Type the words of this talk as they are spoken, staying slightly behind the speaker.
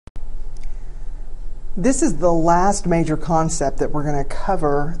This is the last major concept that we're going to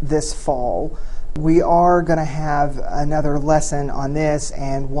cover this fall. We are going to have another lesson on this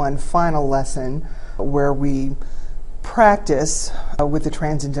and one final lesson where we practice with the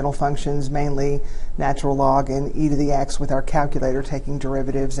transcendental functions, mainly natural log and e to the x with our calculator, taking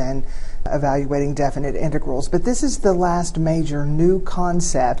derivatives and evaluating definite integrals. But this is the last major new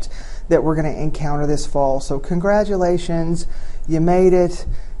concept that we're going to encounter this fall. So congratulations, you made it.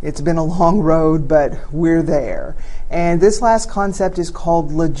 It's been a long road, but we're there. And this last concept is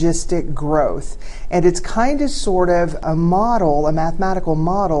called logistic growth. And it's kind of sort of a model, a mathematical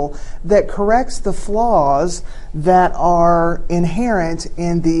model, that corrects the flaws that are inherent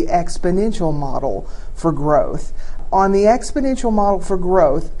in the exponential model for growth. On the exponential model for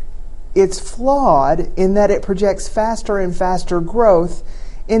growth, it's flawed in that it projects faster and faster growth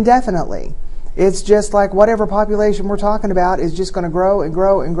indefinitely. It's just like whatever population we're talking about is just going to grow and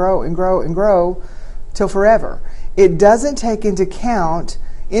grow and grow and grow and grow till forever. It doesn't take into account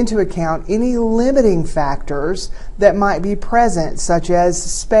any limiting factors that might be present, such as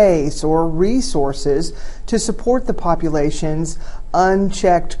space or resources, to support the population's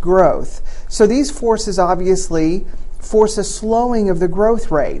unchecked growth. So these forces obviously force a slowing of the growth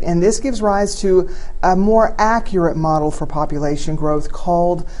rate, and this gives rise to a more accurate model for population growth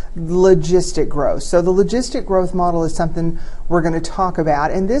called logistic growth. So the logistic growth model is something we're going to talk about,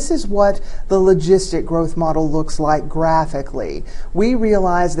 and this is what the logistic growth model looks like graphically. We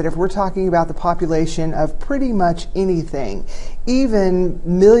realize that if we're talking about the population of pretty much anything, even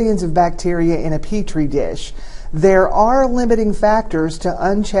millions of bacteria in a petri dish, there are limiting factors to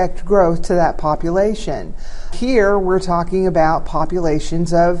unchecked growth to that population. Here we're talking about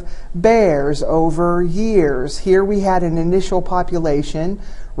populations of bears over years. Here we had an initial population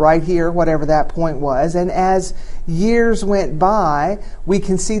right here, whatever that point was, and as years went by, we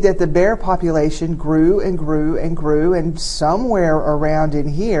can see that the bear population grew and grew and grew, and somewhere around in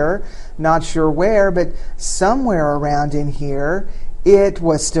here, not sure where, but somewhere around in here, it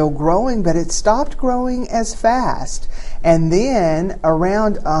was still growing, but it stopped growing as fast. And then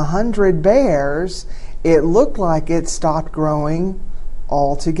around 100 bears, it looked like it stopped growing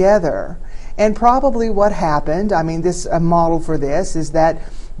altogether. And probably what happened, a model for this is that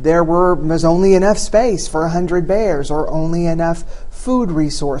there was only enough space for 100 bears, or only enough food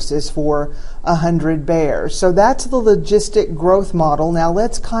resources for 100 bears. So that's the logistic growth model. Now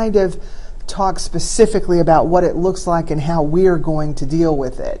let's kind of talk specifically about what it looks like and how we're going to deal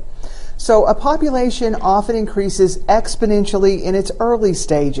with it. So a population often increases exponentially in its early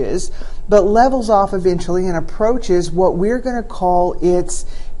stages, but levels off eventually and approaches what we're going to call its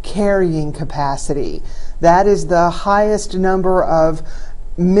carrying capacity. That is the highest number of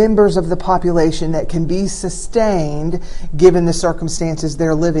members of the population that can be sustained given the circumstances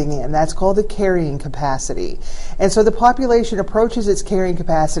they're living in. That's called the carrying capacity. And so the population approaches its carrying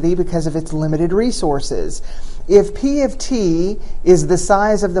capacity because of its limited resources. If P of t is the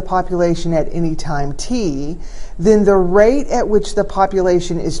size of the population at any time t, then the rate at which the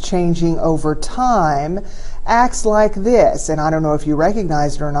population is changing over time acts like this. And I don't know if you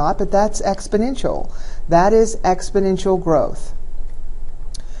recognize it or not, but that's exponential. That is exponential growth.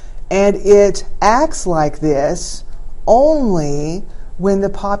 And it acts like this only when the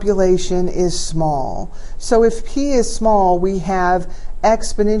population is small. So if P is small, we have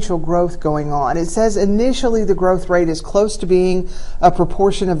exponential growth going on. It says initially the growth rate is close to being a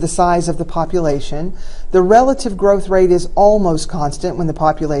proportion of the size of the population. The relative growth rate is almost constant when the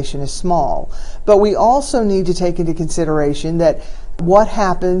population is small. But we also need to take into consideration that what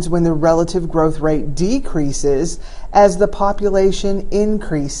happens when the relative growth rate decreases as the population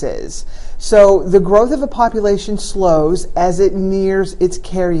increases. So the growth of a population slows as it nears its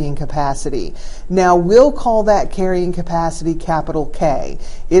carrying capacity. Now we'll call that carrying capacity capital K.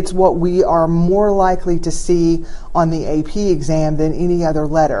 It's what we are more likely to see on the AP exam than any other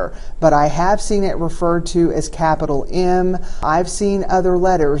letter, but I have seen it referred to as capital M. I've seen other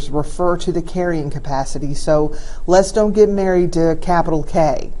letters refer to the carrying capacity, so let's don't get married to capital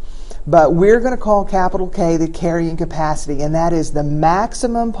K. But we're going to call capital K the carrying capacity, and that is the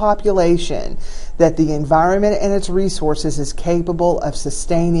maximum population that the environment and its resources is capable of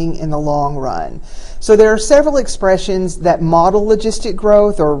sustaining in the long run. So there are several expressions that model logistic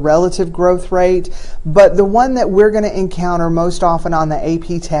growth or relative growth rate, but the one that we're going to encounter most often on the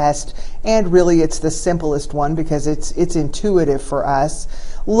AP test, and really it's the simplest one because it's intuitive for us,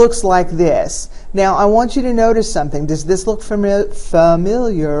 looks like this. Now I want you to notice something. Does this look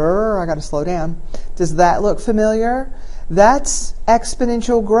familiar? I got to slow down. Does that look familiar? That's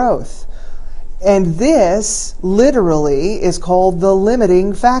exponential growth. And this literally is called the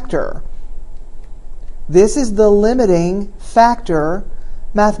limiting factor. This is the limiting factor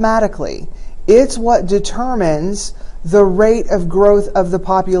mathematically. It's what determines the rate of growth of the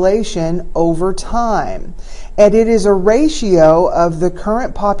population over time. And it is a ratio of the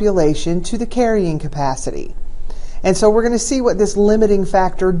current population to the carrying capacity. And so we're going to see what this limiting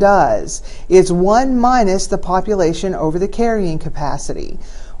factor does. It's 1 minus the population over the carrying capacity.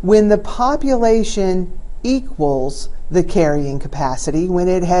 When the population equals the carrying capacity, when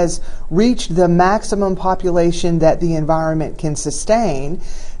it has reached the maximum population that the environment can sustain,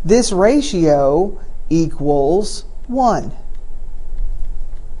 this ratio equals 1.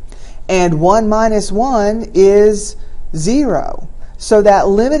 And 1 minus 1 is 0. So that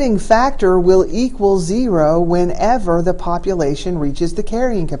limiting factor will equal 0 whenever the population reaches the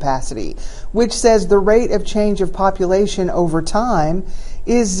carrying capacity, which says the rate of change of population over time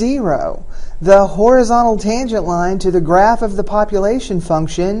is 0. The horizontal tangent line to the graph of the population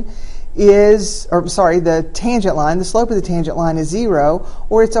function is, the tangent line, the slope of the tangent line is 0,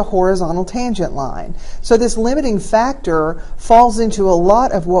 or it's a horizontal tangent line. So this limiting factor falls into a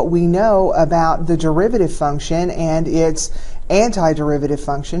lot of what we know about the derivative function and its antiderivative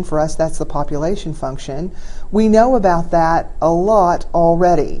function. For us, that's the population function. We know about that a lot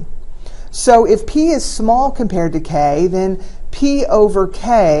already. So if p is small compared to k, then p over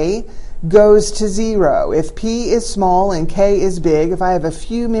k goes to 0. If p is small and k is big, if I have a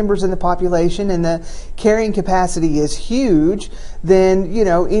few members in the population and the carrying capacity is huge, then,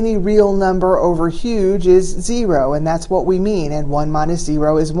 any real number over huge is 0, and that's what we mean, and 1 minus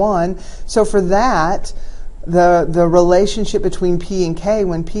 0 is 1. So for that, the relationship between p and k,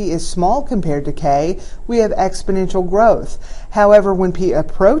 when p is small compared to k, we have exponential growth. However, when p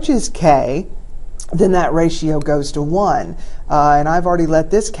approaches k, then that ratio goes to 1. And I've already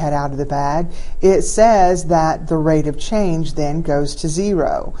let this cat out of the bag. It says that the rate of change then goes to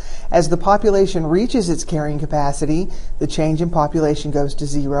 0. As the population reaches its carrying capacity, the change in population goes to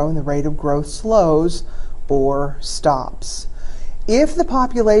 0 and the rate of growth slows or stops. If the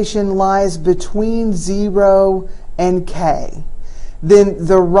population lies between 0 and k, then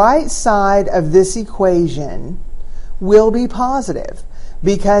the right side of this equation will be positive.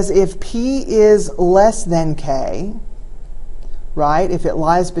 Because if p is less than k, right, if it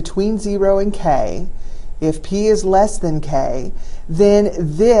lies between 0 and k, if p is less than k, then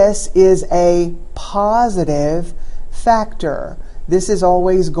this is a positive factor. This is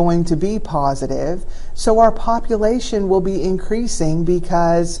always going to be positive. So our population will be increasing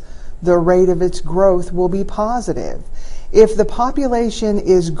because the rate of its growth will be positive. If the population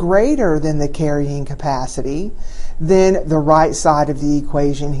is greater than the carrying capacity, then the right side of the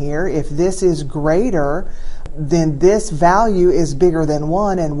equation here, if this is greater, then this value is bigger than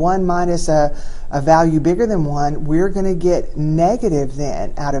 1, and 1 minus a value bigger than 1, we're going to get negative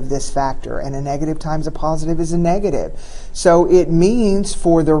then out of this factor, and a negative times a positive is a negative. So it means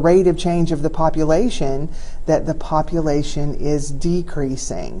for the rate of change of the population that the population is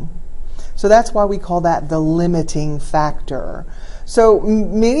decreasing. So that's why we call that the limiting factor. So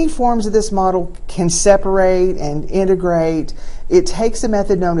many forms of this model can separate and integrate. It takes a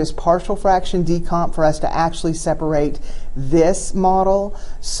method known as partial fraction decomp for us to actually separate this model.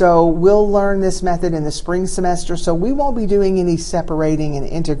 So we'll learn this method in the spring semester. So we won't be doing any separating and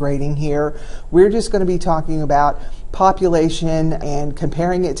integrating here. We're just going to be talking about population and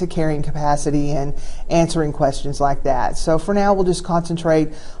comparing it to carrying capacity and answering questions like that. So for now, we'll just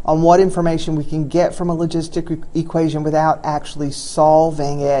concentrate on what information we can get from a logistic equation without actually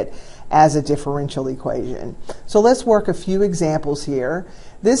solving it as a differential equation. So let's work a few examples here.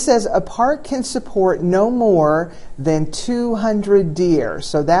 This says a park can support no more than 200 deer.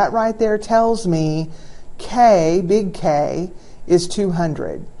 So that right there tells me K, big K, is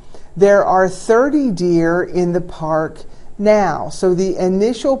 200. There are 30 deer in the park now. So the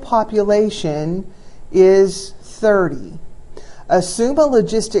initial population is 30. Assume a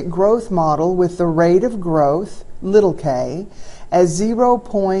logistic growth model with the rate of growth, little k, as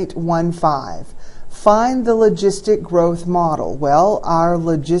 0.15. Find the logistic growth model. Well, our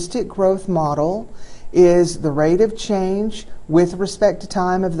logistic growth model is the rate of change with respect to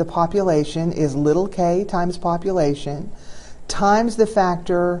time of the population is little k times population times the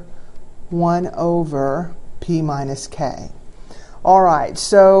factor 1 over p minus k. All right,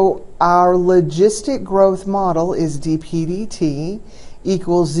 so our logistic growth model is dp dt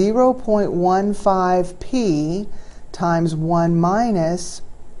equals 0.15p times 1 minus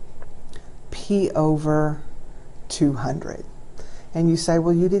p over 200. And you say,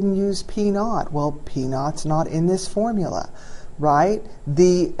 well, you didn't use p naught. Well, p naught's not in this formula, right?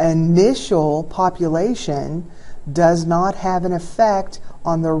 The initial population does not have an effect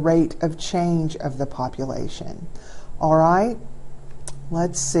on the rate of change of the population. All right,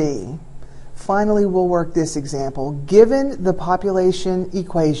 let's see. Finally, we'll work this example. Given the population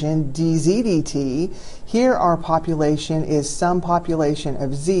equation dz dt, here our population is some population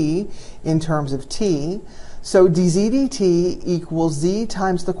of z in terms of t. So dz dt equals z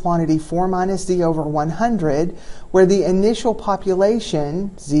times the quantity 4 minus z over 100, where the initial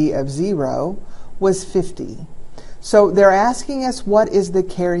population, z of 0, was 50. So they're asking us what is the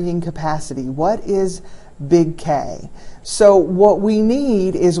carrying capacity? What is big K? So what we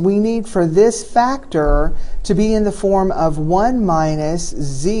need is for this factor to be in the form of 1 minus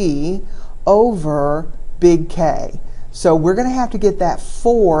z over big K. So we're going to have to get that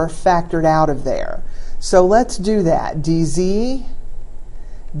 4 factored out of there. So let's do that. dz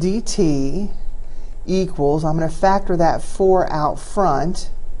dt equals, I'm going to factor that 4 out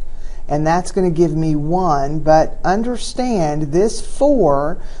front, and that's going to give me 1. But understand, this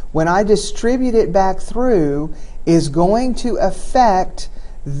 4, when I distribute it back through, is going to affect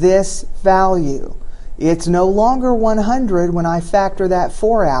this value. It's no longer 100 when I factor that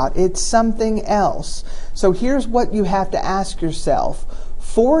 4 out. It's something else. So here's what you have to ask yourself.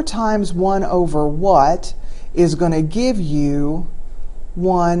 4 times 1 over what is going to give you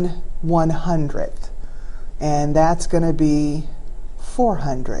 1/100th? And that's going to be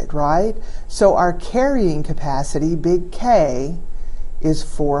 400, right? So our carrying capacity, big K, is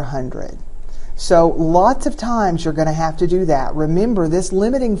 400. So lots of times you're going to have to do that. Remember, this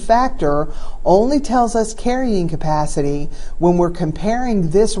limiting factor only tells us carrying capacity when we're comparing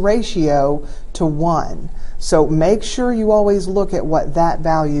this ratio to 1. So make sure you always look at what that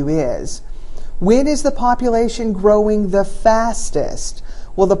value is. When is the population growing the fastest?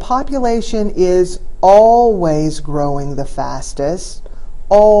 Well, the population is always growing the fastest,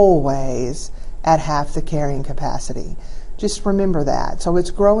 always at half the carrying capacity. Just remember that. So it's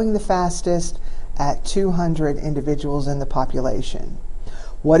growing the fastest at 200 individuals in the population.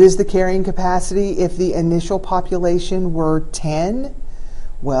 What is the carrying capacity if the initial population were 10?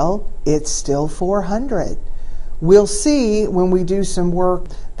 Well, it's still 400. We'll see when we do some work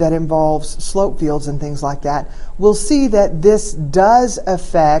that involves slope fields and things like that, we'll see that this does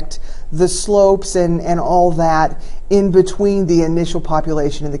affect the slopes and all that in between the initial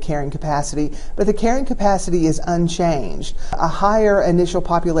population and the carrying capacity, but the carrying capacity is unchanged. A higher initial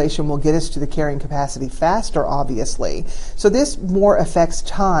population will get us to the carrying capacity faster, obviously. So this more affects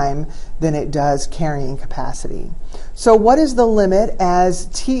time than it does carrying capacity. So what is the limit as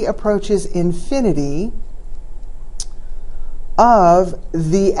t approaches infinity of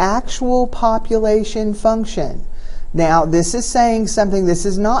the actual population function? Now, this is saying something. This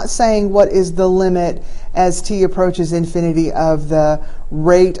is not saying what is the limit as t approaches infinity of the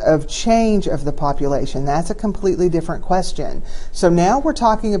rate of change of the population. That's a completely different question. So now we're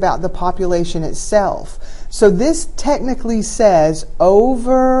talking about the population itself. So this technically says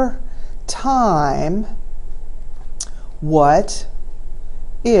over time, what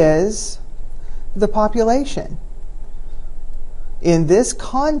is the population? In this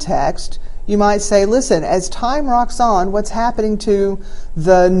context, you might say, listen, as time rocks on, what's happening to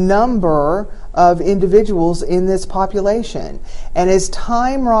the number of individuals in this population? And as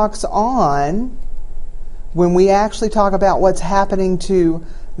time rocks on, when we actually talk about what's happening to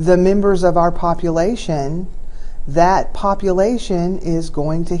the members of our population, that population is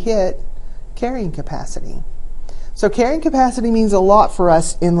going to hit carrying capacity. So carrying capacity means a lot for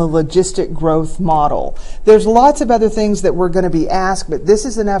us in the logistic growth model. There's lots of other things that we're going to be asked, but this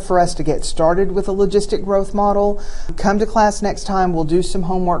is enough for us to get started with a logistic growth model. Come to class next time, we'll do some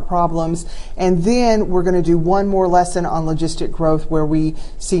homework problems, and then we're going to do one more lesson on logistic growth where we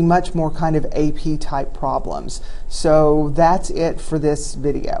see much more kind of AP type problems. So that's it for this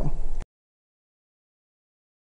video.